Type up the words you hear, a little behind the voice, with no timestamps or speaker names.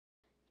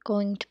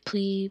going to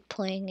be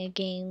playing a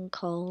game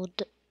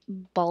called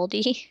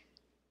Baldi.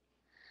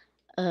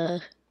 Uh,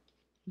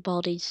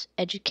 Baldi's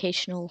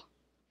educational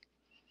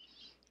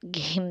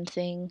game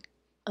thing.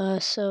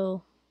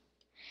 So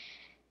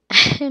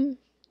I'm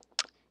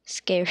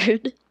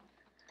scared.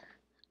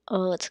 Oh,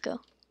 let's go.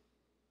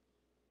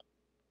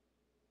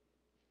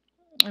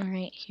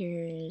 Alright,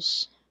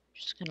 here's.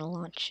 Just gonna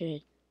launch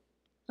it.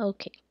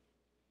 Okay.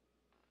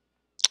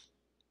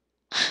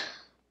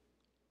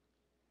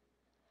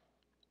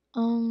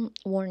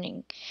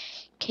 Warning.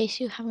 In case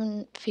you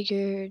haven't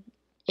figured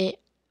it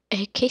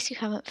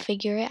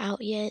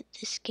out yet,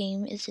 this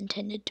game is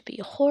intended to be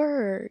a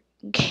horror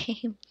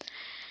game.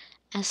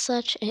 As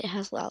such, it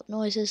has loud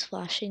noises,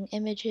 flashing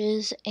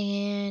images,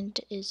 and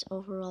is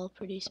overall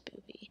pretty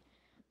spooky.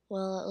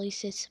 Well, at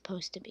least it's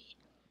supposed to be.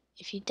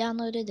 If you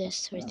downloaded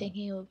this for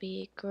thinking it would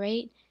be a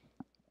great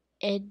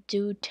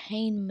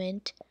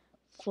edutainment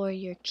for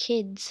your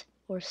kids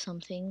or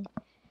something,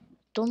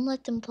 don't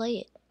let them play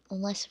it.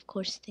 Unless, of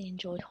course, they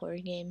enjoy horror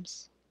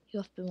games. You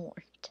have been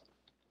warned.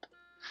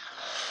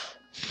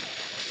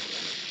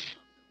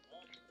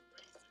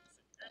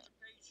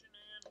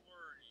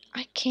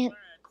 I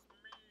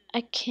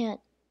can't.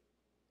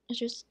 I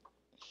just.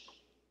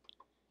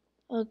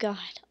 Oh god.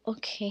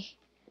 Okay.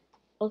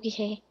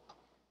 Okay.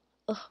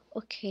 Oh,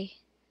 okay.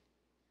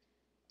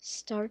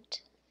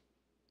 Start.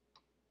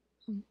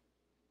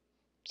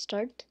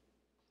 Start.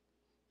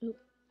 Ooh.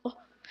 Oh.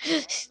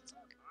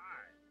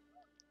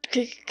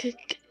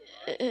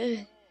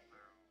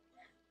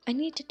 I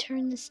need to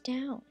turn this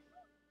down.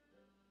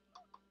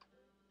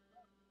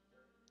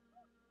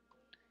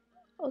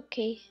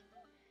 Okay.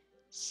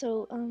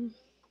 So,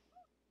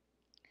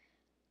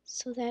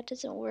 so that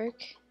doesn't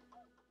work.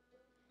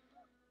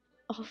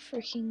 Oh,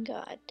 freaking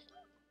god.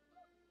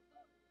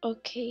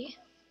 Okay.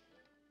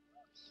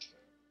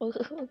 Oh,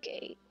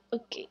 okay.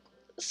 Okay.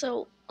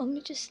 So, let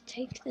me just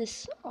take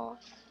this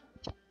off.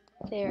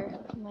 There.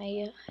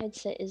 My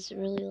headset is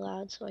really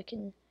loud, so I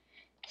can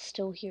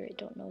still hear it.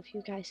 Don't know if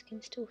you guys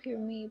can still hear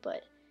me,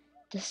 but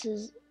this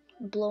is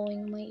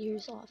blowing my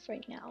ears off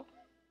right now.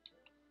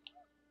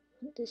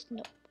 This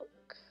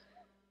notebook.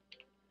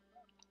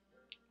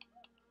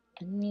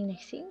 I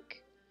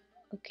think.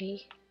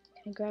 Okay.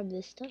 Can I grab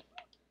this stuff?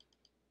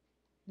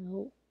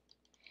 No.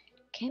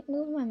 Can't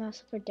move my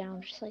mouse up or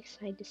down, just like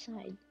side to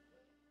side.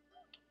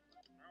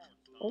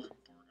 Oh.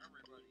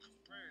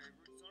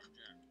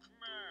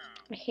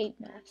 I hate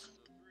math.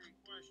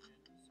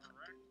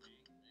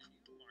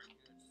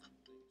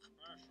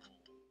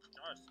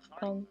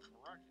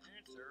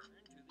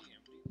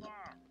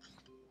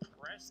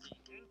 Press the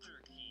enter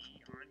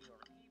key on your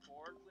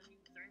keyboard when you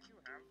think you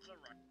have the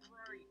right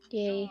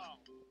Yay. job.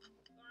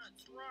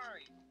 That's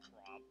right.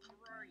 Prop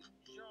right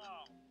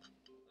job.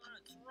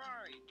 That's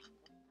right.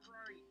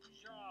 Right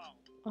job.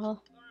 Oh,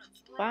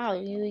 That's wow,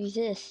 right. you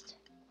exist.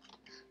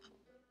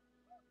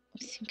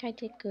 I think I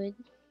did good.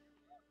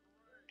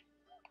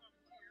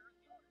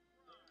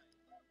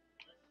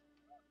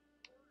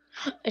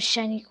 A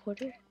shiny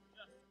quarter?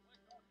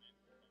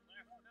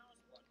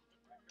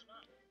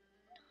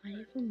 Not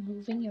even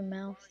moving your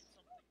mouth.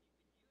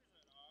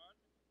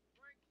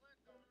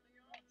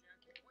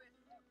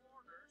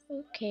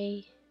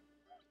 Okay.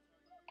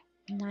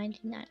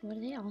 99. What are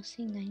they all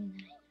saying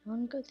 99? I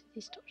want to go through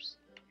these doors.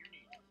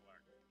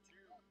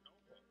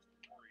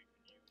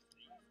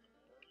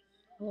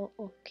 Oh,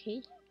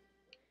 okay.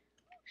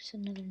 There's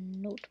another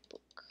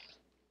notebook.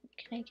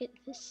 Can I get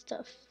this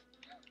stuff?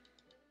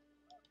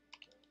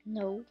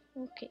 No.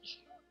 Okay.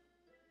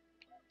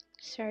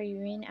 Sorry,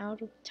 you ran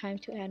out of time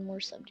to add more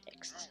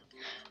subjects.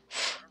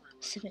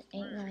 7,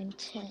 8, 9,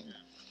 10.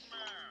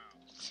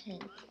 10.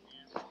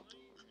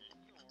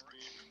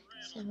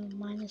 7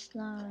 minus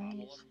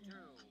 9.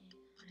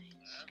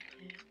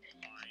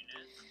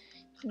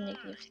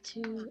 Negative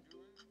 2.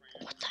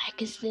 What the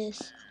heck is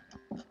this?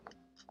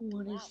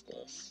 What is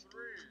this?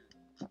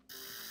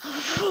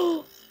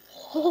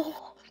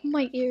 Oh,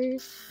 my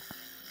ears.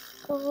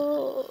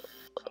 Oh.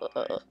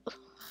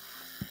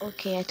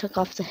 Okay, I took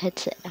off the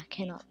headset. I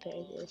cannot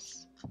bear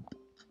this.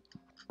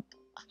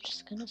 I'm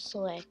just gonna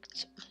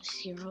select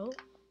 0.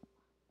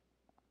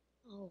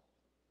 Oh.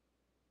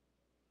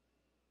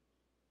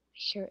 I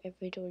hear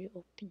every door you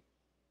open.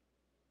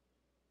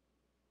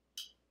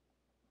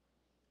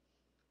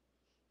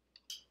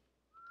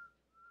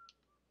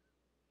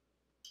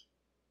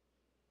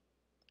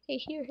 I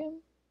hear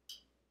him.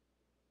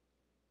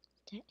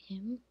 Is that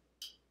him?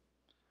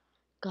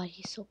 God,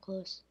 he's so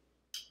close.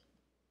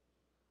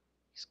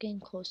 He's getting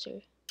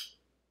closer.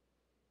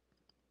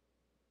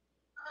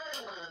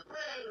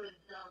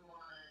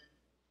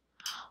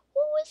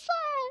 What was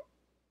that?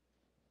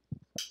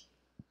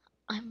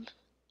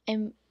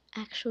 I'm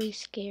actually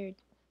scared.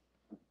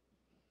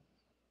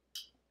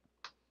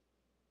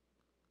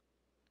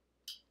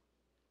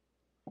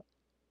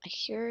 I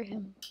hear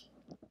him.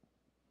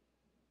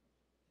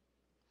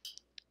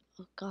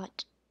 Oh god.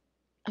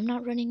 I'm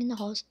not running in the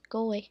halls. Go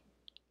away.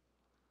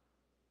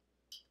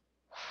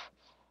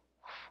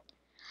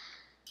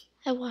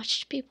 I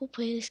watched people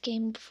play this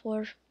game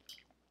before.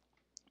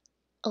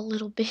 a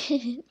little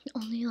bit,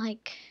 only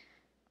like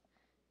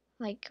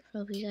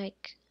probably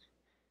like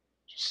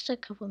just a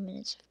couple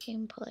minutes of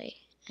gameplay,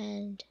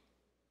 and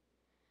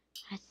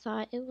I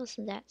thought it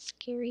wasn't that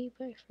scary,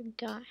 but I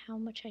forgot how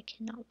much I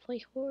cannot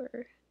play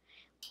horror.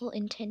 Well,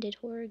 intended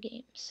horror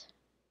games.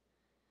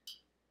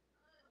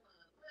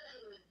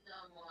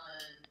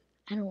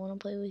 I don't want to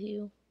play with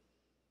you.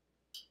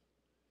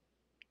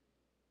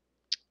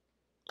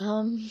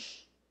 I'm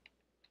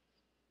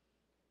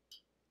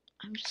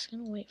just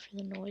gonna wait for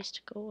the noise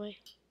to go away.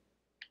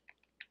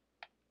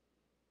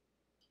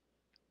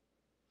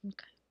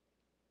 Okay.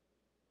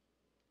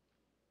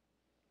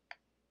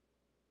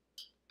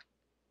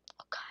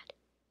 Oh god.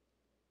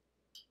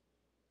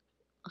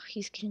 Oh,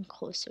 he's getting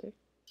closer.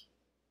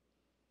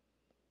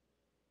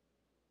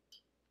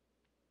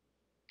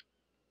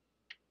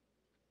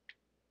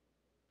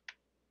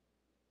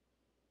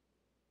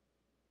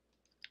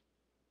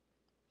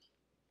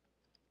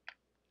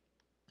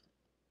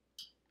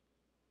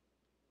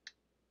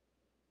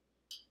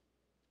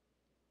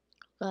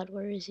 God,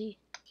 where is he?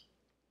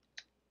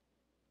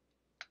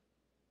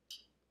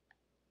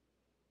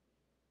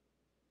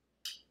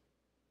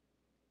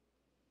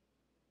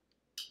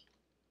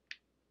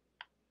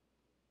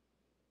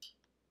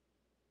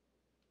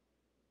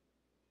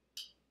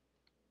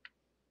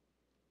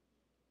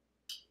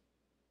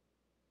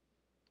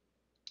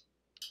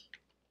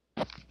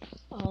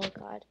 Oh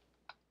god.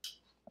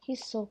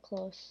 He's so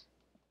close.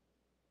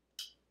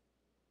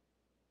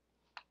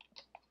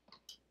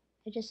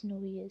 I just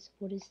know he is.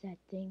 What is that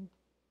thing?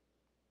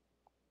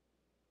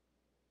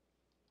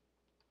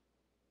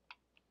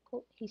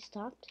 Oh, he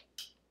stopped.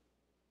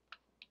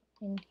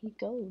 And he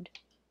goed.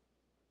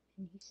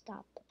 And he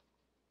stopped.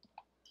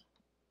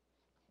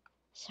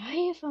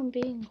 Sorry if I'm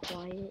being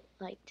quiet.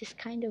 Like, this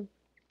kind of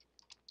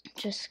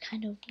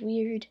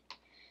weird,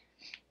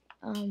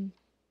 kind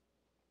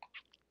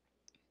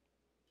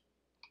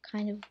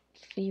of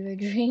fever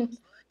dream.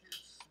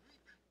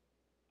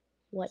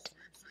 What?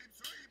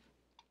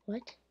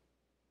 What?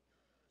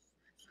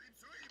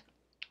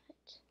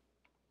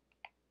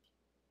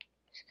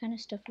 This kind of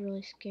stuff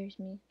really scares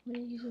me. What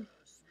are you?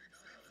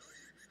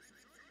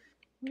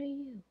 What are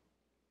you?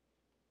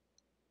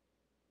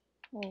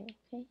 Oh,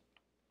 okay.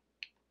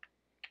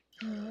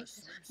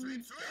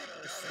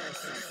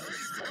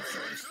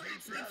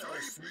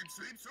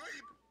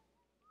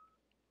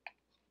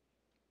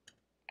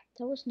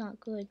 That was not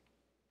good.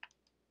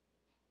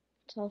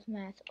 Solve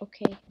math.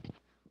 Okay.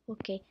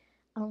 Okay.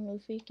 I don't know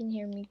if you can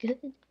hear me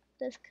good.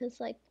 That's because,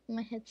 like,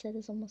 my headset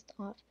is almost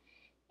off.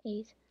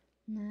 8,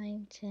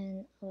 9,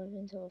 10,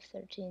 11, 12,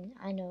 13.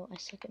 I know I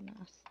suck at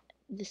math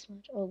this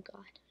much. Oh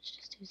god. Let's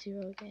just do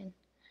 0 again.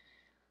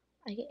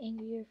 I get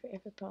angrier for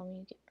every problem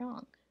you get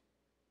wrong.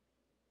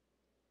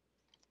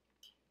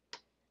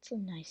 That's a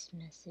nice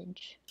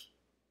message.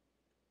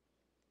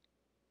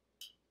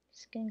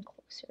 It's getting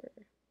closer.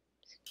 I'm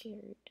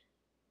scared.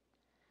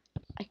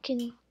 I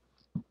can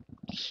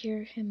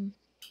hear him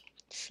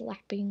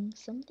slapping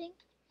something.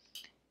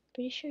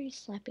 Pretty sure he's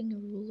slapping a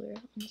ruler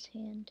on his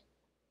hand.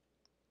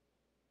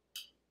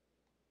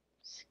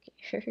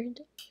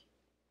 Scared.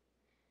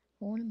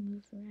 I want to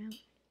move around.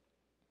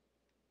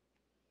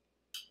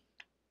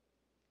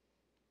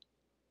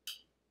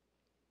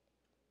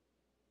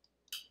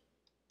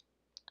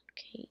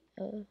 Okay,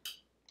 okay,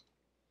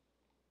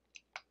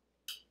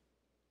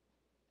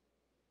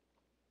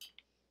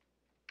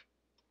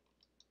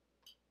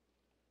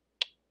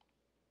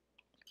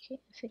 I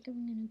think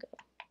I'm gonna go.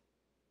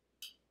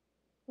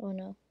 Oh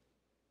no.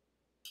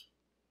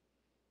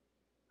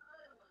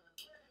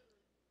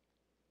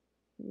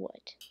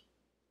 What?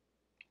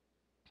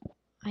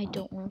 I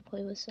don't want to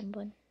play with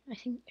someone. I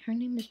think her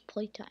name is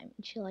Playtime,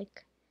 and she,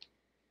 like,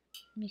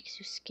 makes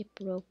you skip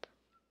rope.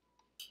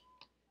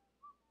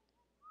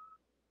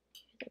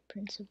 You're the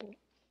principal.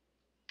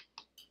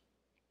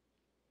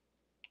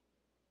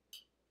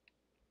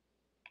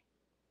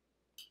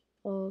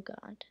 Oh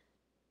god.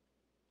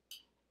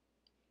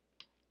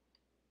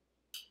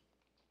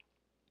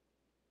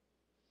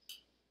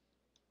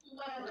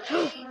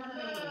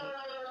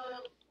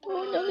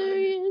 Oh no, there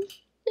he is.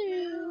 There he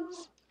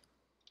is.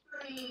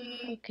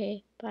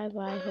 Okay, bye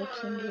bye,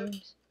 hopes and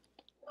dreams.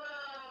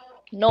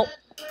 Nope.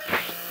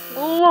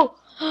 Oh!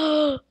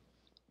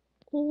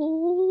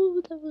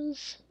 Oh, that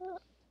was.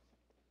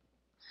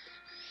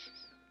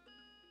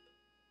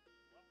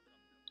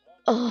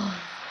 Oh.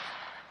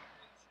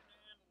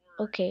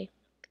 Okay.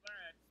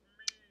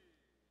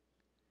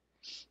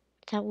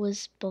 That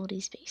was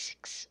Baldi's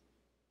Basics.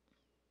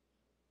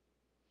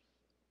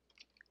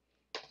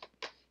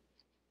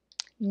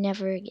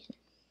 Never again.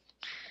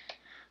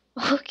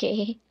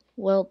 Okay,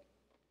 well,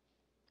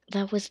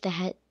 that was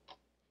that.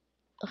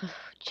 Oh,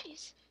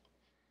 jeez.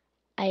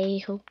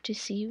 I hope to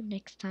see you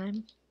next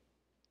time,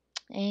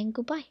 and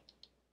goodbye.